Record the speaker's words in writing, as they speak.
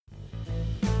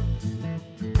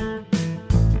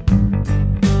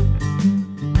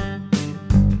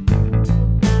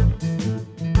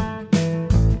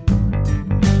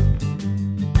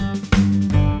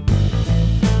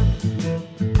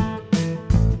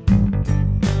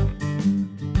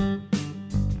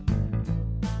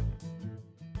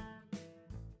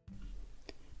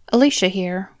Alicia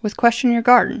here with Question Your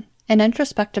Garden, an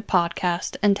introspective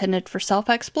podcast intended for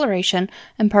self-exploration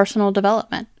and personal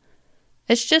development.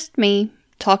 It's just me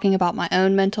talking about my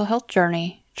own mental health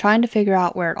journey, trying to figure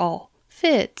out where it all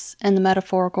fits in the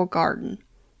metaphorical garden.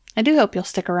 I do hope you'll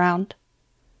stick around.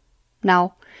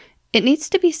 Now, it needs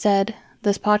to be said,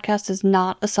 this podcast is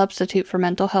not a substitute for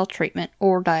mental health treatment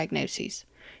or diagnoses.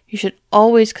 You should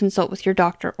always consult with your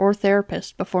doctor or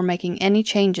therapist before making any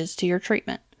changes to your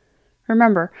treatment.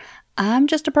 Remember, I'm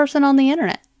just a person on the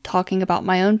internet talking about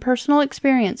my own personal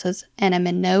experiences and am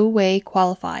in no way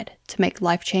qualified to make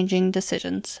life-changing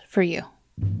decisions for you.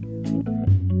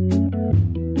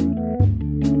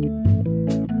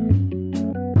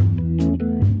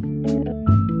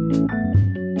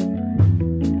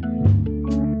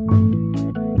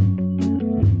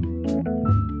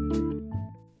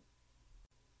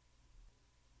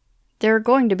 There are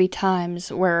going to be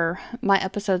times where my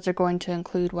episodes are going to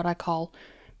include what I call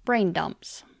brain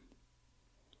dumps.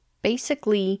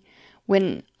 Basically,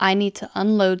 when I need to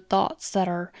unload thoughts that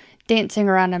are dancing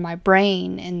around in my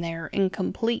brain in their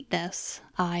incompleteness,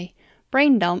 I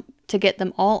brain dump to get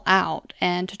them all out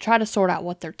and to try to sort out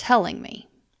what they're telling me.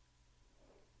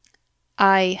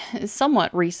 I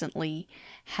somewhat recently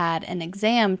had an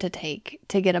exam to take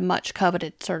to get a much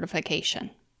coveted certification.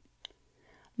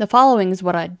 The following is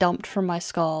what I dumped from my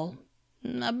skull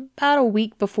about a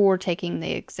week before taking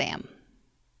the exam.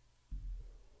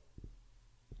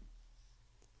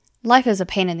 Life is a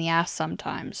pain in the ass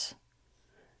sometimes.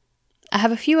 I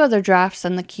have a few other drafts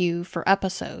in the queue for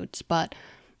episodes, but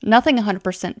nothing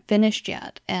 100% finished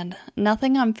yet, and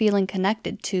nothing I'm feeling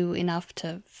connected to enough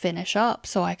to finish up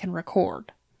so I can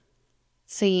record.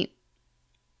 See,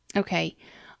 okay,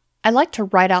 I like to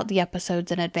write out the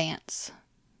episodes in advance.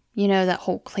 You know, that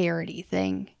whole clarity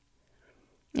thing.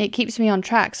 It keeps me on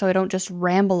track so I don't just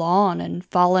ramble on and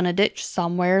fall in a ditch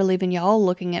somewhere, leaving y'all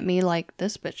looking at me like,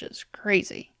 this bitch is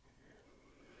crazy.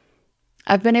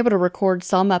 I've been able to record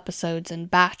some episodes in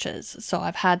batches, so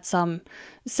I've had some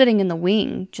sitting in the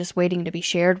wing, just waiting to be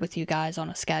shared with you guys on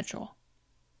a schedule.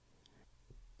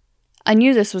 I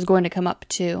knew this was going to come up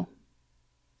too.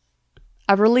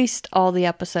 I've released all the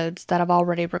episodes that I've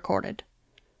already recorded.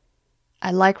 I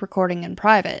like recording in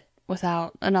private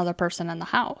without another person in the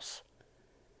house.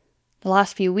 The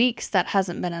last few weeks, that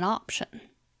hasn't been an option.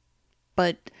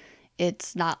 But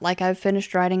it's not like I've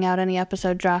finished writing out any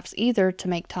episode drafts either to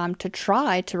make time to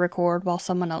try to record while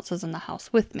someone else is in the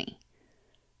house with me.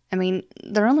 I mean,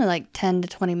 they're only like 10 to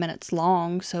 20 minutes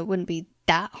long, so it wouldn't be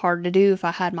that hard to do if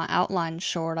I had my outlines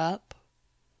shored up.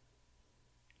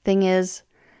 Thing is,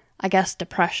 I guess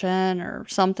depression or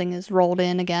something is rolled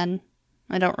in again.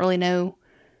 I don't really know.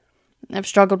 I've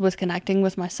struggled with connecting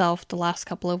with myself the last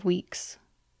couple of weeks.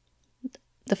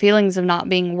 The feelings of not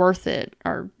being worth it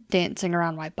are dancing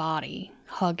around my body,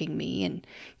 hugging me, and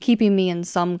keeping me in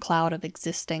some cloud of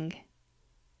existing.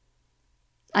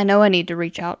 I know I need to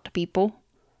reach out to people.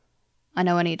 I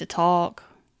know I need to talk.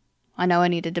 I know I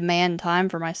need to demand time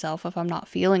for myself if I'm not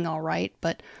feeling all right,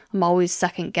 but I'm always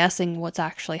second-guessing what's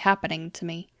actually happening to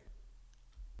me.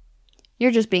 You're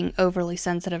just being overly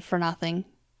sensitive for nothing.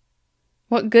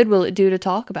 What good will it do to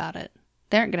talk about it?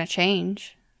 They aren't going to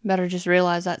change. Better just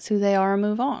realize that's who they are and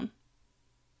move on.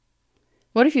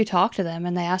 What if you talk to them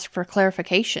and they ask for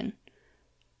clarification?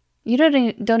 You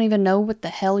don't even know what the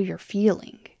hell you're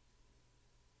feeling.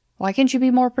 Why can't you be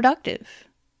more productive?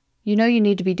 You know you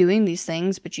need to be doing these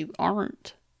things, but you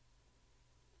aren't.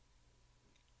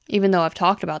 Even though I've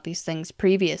talked about these things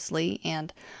previously,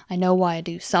 and I know why I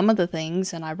do some of the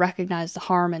things, and I recognize the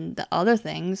harm in the other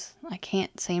things, I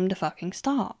can't seem to fucking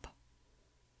stop.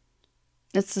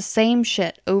 It's the same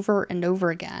shit over and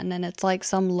over again, and it's like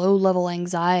some low-level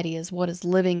anxiety is what is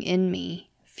living in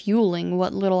me, fueling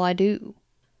what little I do.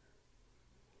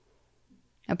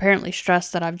 Apparently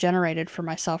stress that I've generated for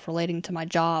myself relating to my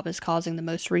job is causing the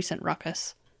most recent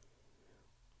ruckus.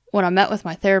 When I met with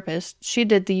my therapist, she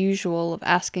did the usual of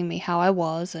asking me how I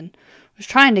was and was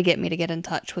trying to get me to get in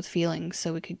touch with feelings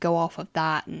so we could go off of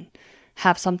that and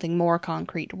have something more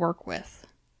concrete to work with.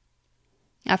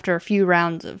 After a few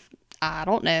rounds of, I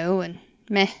don't know, and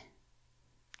meh,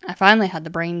 I finally had the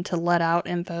brain to let out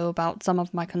info about some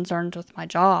of my concerns with my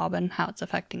job and how it's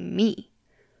affecting me.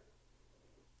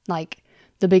 Like,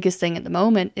 the biggest thing at the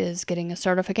moment is getting a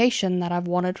certification that I've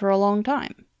wanted for a long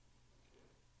time.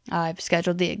 I've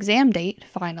scheduled the exam date,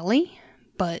 finally,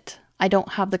 but I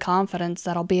don't have the confidence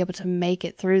that I'll be able to make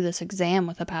it through this exam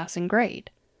with a passing grade.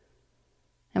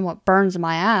 And what burns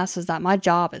my ass is that my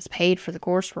job has paid for the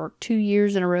coursework 2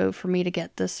 years in a row for me to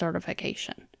get this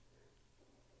certification.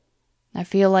 I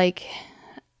feel like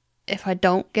if I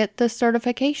don't get this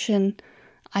certification,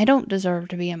 I don't deserve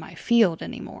to be in my field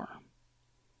anymore.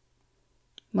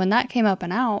 When that came up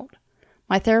and out,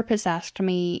 my therapist asked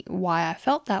me why I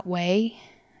felt that way,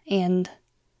 and,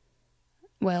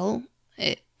 well,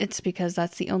 it's because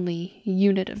that's the only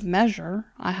unit of measure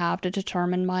I have to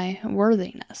determine my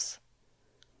worthiness.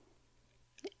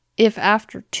 If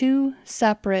after 2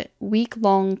 separate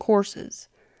week-long courses,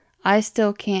 I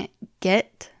still can't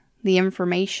get the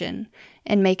information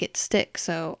and make it stick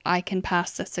so I can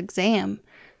pass this exam,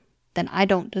 then I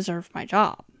don't deserve my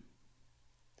job.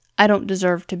 I don't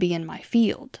deserve to be in my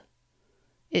field.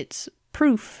 It's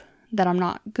proof that I'm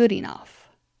not good enough.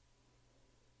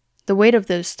 The weight of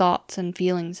those thoughts and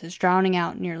feelings is drowning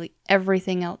out nearly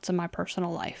everything else in my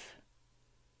personal life.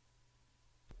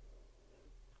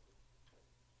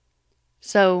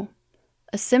 So,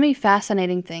 a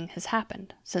semi-fascinating thing has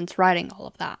happened since writing all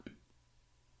of that.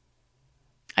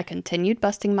 I continued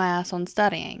busting my ass on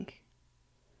studying.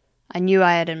 I knew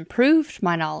I had improved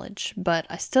my knowledge, but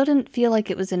I still didn't feel like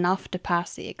it was enough to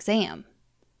pass the exam.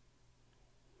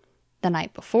 The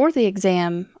night before the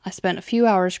exam, I spent a few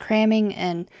hours cramming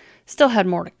and still had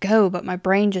more to go, but my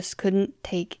brain just couldn't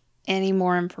take any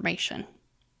more information.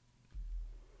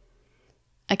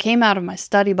 I came out of my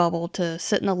study bubble to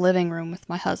sit in the living room with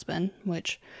my husband,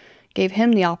 which gave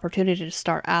him the opportunity to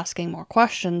start asking more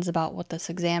questions about what this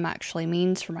exam actually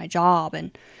means for my job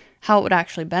and how it would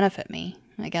actually benefit me.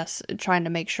 I guess trying to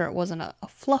make sure it wasn't a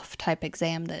fluff type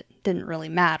exam that didn't really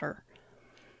matter.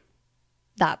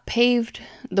 That paved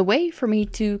the way for me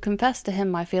to confess to him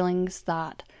my feelings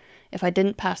that if I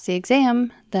didn't pass the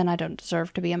exam, then I don't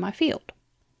deserve to be in my field.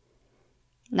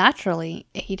 Naturally,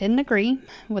 he didn't agree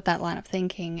with that line of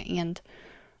thinking and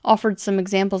offered some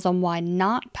examples on why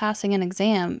not passing an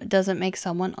exam doesn't make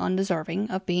someone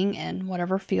undeserving of being in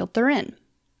whatever field they're in.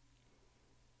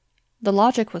 The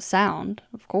logic was sound,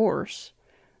 of course,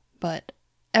 but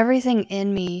everything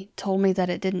in me told me that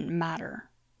it didn't matter.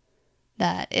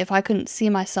 That if I couldn't see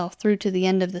myself through to the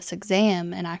end of this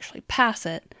exam and actually pass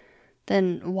it,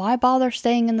 then why bother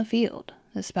staying in the field,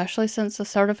 especially since the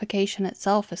certification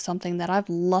itself is something that I've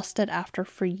lusted after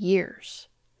for years.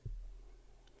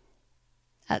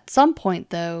 At some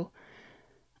point, though,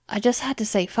 I just had to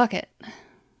say, fuck it.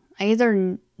 I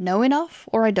either know enough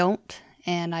or I don't,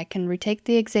 and I can retake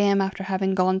the exam after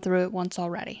having gone through it once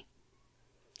already.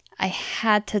 I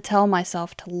had to tell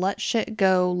myself to let shit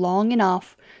go long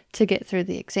enough to get through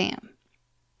the exam.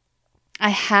 I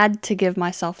had to give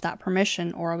myself that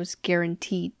permission or I was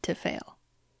guaranteed to fail.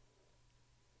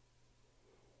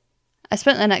 I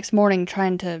spent the next morning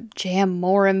trying to jam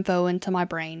more info into my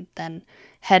brain, then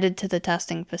headed to the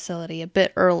testing facility a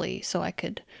bit early so I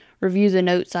could review the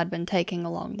notes I'd been taking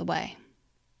along the way.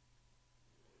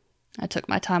 I took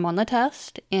my time on the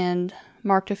test and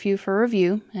marked a few for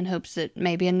review in hopes that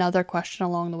maybe another question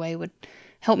along the way would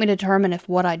help me determine if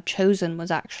what I'd chosen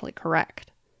was actually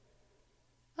correct.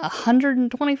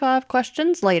 125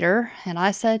 questions later, and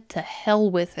I said to hell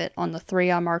with it on the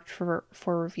 3 I marked for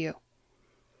review.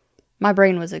 My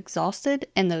brain was exhausted,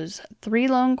 and those 3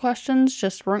 lone questions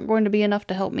just weren't going to be enough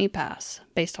to help me pass,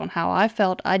 based on how I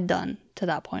felt I'd done to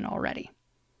that point already.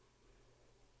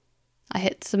 I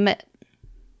hit submit.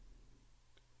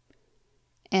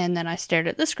 And then I stared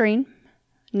at the screen,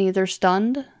 neither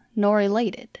stunned nor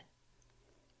elated.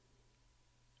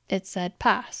 It said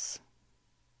pass.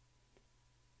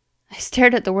 I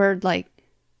stared at the word like,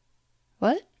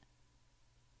 what?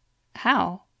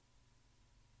 How?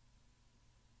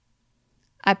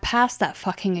 I passed that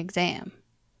fucking exam.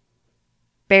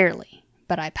 Barely,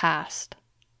 but I passed.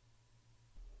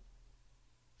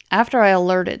 After I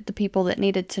alerted the people that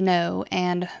needed to know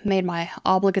and made my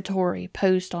obligatory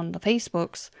post on the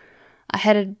Facebooks, I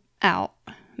headed out,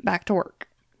 back to work.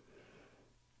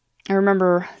 I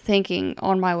remember thinking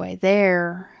on my way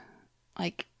there,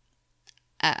 like,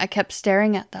 I kept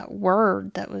staring at that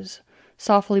word that was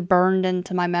softly burned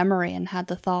into my memory and had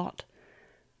the thought,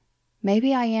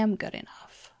 maybe I am good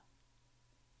enough.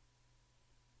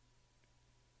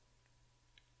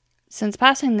 Since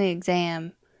passing the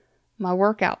exam, my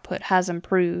work output has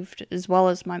improved as well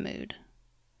as my mood.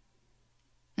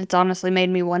 It's honestly made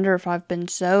me wonder if I've been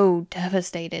so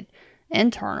devastated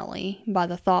internally by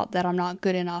the thought that I'm not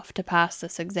good enough to pass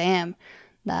this exam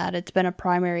that it's been a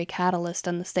primary catalyst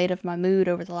in the state of my mood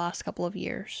over the last couple of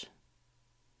years.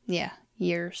 Yeah,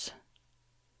 years.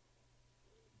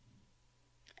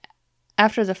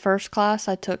 After the first class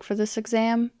I took for this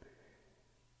exam,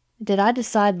 did I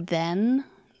decide then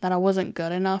that I wasn't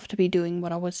good enough to be doing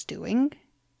what I was doing?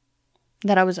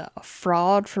 That I was a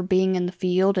fraud for being in the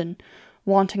field and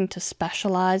wanting to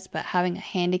specialize but having a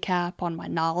handicap on my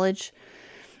knowledge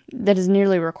that is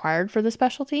nearly required for the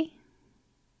specialty?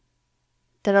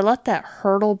 Did I let that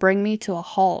hurdle bring me to a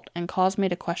halt and cause me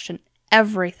to question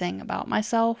everything about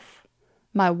myself,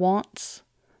 my wants,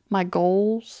 my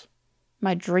goals,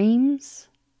 my dreams,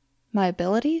 my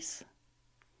abilities?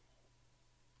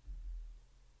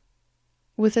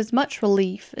 With as much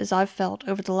relief as I've felt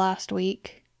over the last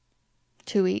week,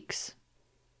 2 weeks,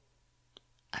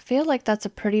 I feel like that's a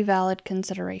pretty valid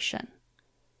consideration.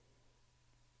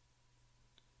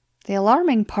 The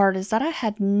alarming part is that I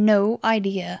had no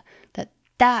idea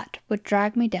that would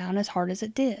drag me down as hard as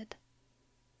it did.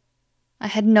 I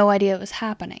had no idea it was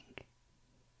happening.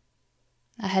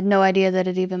 I had no idea that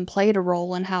it even played a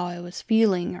role in how I was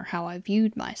feeling or how I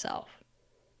viewed myself.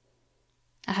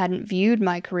 I hadn't viewed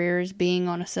my career as being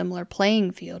on a similar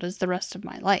playing field as the rest of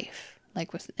my life,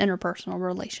 like with interpersonal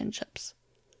relationships.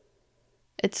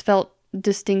 It's felt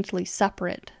distinctly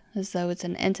separate, as though it's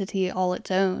an entity all its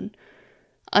own,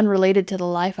 unrelated to the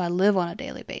life I live on a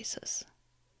daily basis.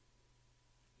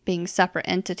 Being separate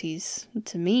entities,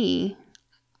 to me,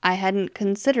 I hadn't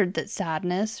considered that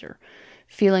sadness or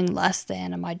feeling less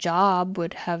than in my job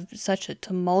would have such a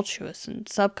tumultuous and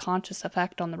subconscious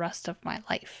effect on the rest of my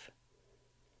life.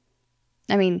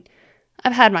 I mean,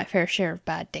 I've had my fair share of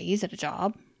bad days at a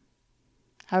job.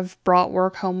 I've brought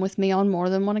work home with me on more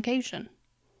than one occasion.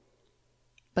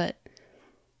 But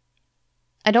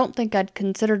I don't think I'd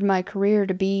considered my career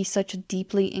to be such a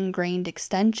deeply ingrained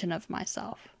extension of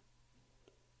myself.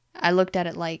 I looked at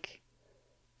it like,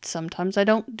 sometimes I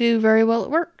don't do very well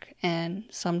at work, and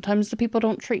sometimes the people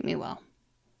don't treat me well.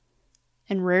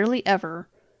 And rarely ever,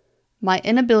 my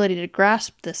inability to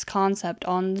grasp this concept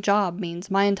on the job means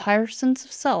my entire sense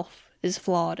of self is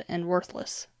flawed and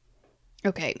worthless.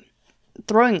 Okay,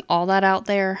 throwing all that out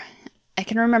there, I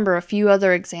can remember a few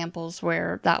other examples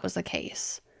where that was the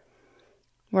case,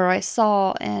 where I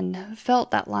saw and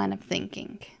felt that line of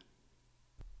thinking.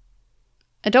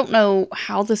 I don't know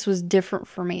how this was different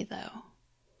for me, though.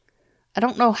 I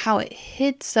don't know how it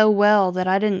hid so well that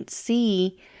I didn't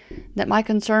see that my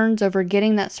concerns over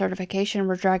getting that certification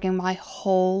were dragging my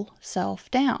whole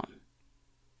self down.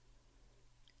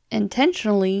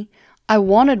 Intentionally, I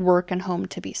wanted work and home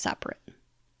to be separate.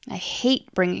 I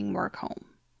hate bringing work home.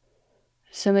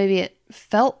 So maybe it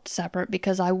felt separate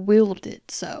because I willed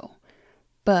it so.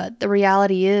 But the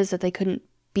reality is that they couldn't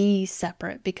be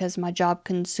separate because my job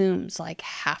consumes like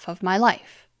half of my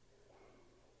life.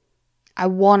 I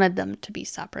wanted them to be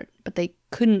separate, but they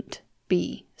couldn't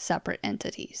be separate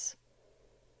entities.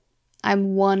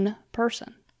 I'm one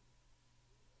person.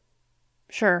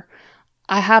 Sure,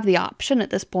 I have the option at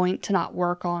this point to not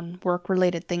work on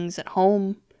work-related things at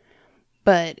home,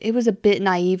 but it was a bit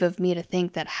naive of me to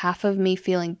think that half of me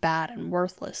feeling bad and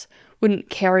worthless wouldn't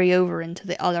carry over into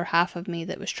the other half of me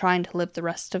that was trying to live the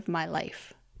rest of my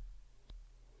life.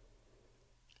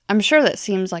 I'm sure that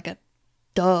seems like a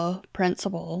duh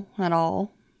principle and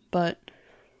all, but,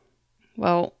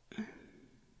 well,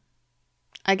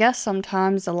 I guess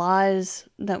sometimes the lies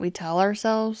that we tell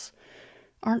ourselves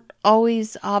aren't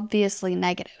always obviously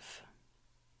negative.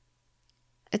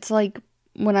 It's like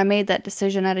when I made that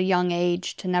decision at a young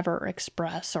age to never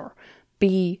express or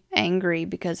be angry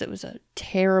because it was a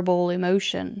terrible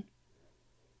emotion.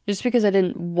 Just because I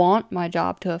didn't want my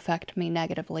job to affect me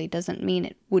negatively doesn't mean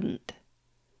it wouldn't.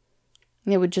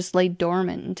 It would just lay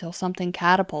dormant until something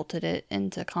catapulted it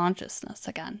into consciousness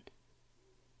again.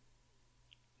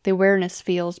 The awareness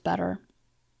feels better.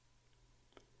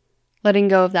 Letting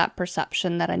go of that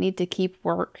perception that I need to keep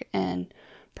work and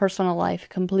personal life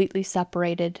completely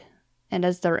separated and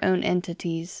as their own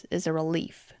entities is a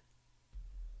relief.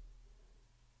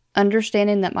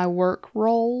 Understanding that my work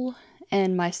role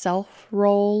and my self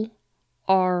role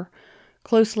are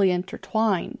closely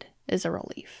intertwined is a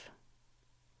relief.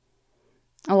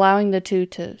 Allowing the two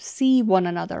to see one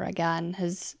another again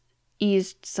has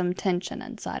eased some tension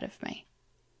inside of me.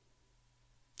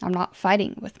 I'm not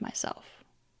fighting with myself.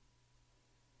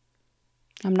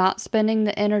 I'm not spending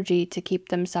the energy to keep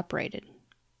them separated,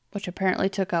 which apparently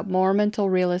took up more mental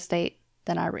real estate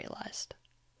than I realized.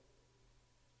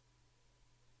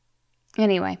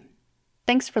 Anyway,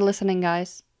 thanks for listening,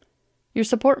 guys. Your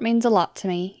support means a lot to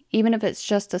me, even if it's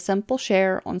just a simple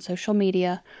share on social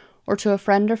media or to a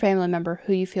friend or family member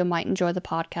who you feel might enjoy the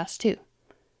podcast too.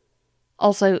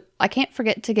 Also, I can't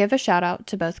forget to give a shout out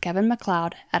to both Kevin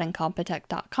MacLeod at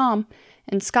Incompetech.com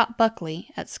and Scott Buckley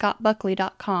at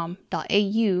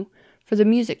scottbuckley.com.au for the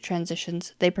music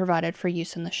transitions they provided for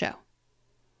use in the show.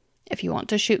 If you want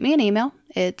to shoot me an email,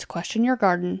 it's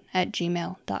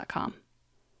questionyourgarden@gmail.com.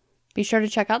 Be sure to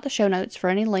check out the show notes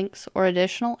for any links or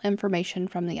additional information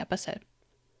from the episode.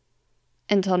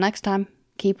 Until next time.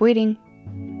 Keep weeding.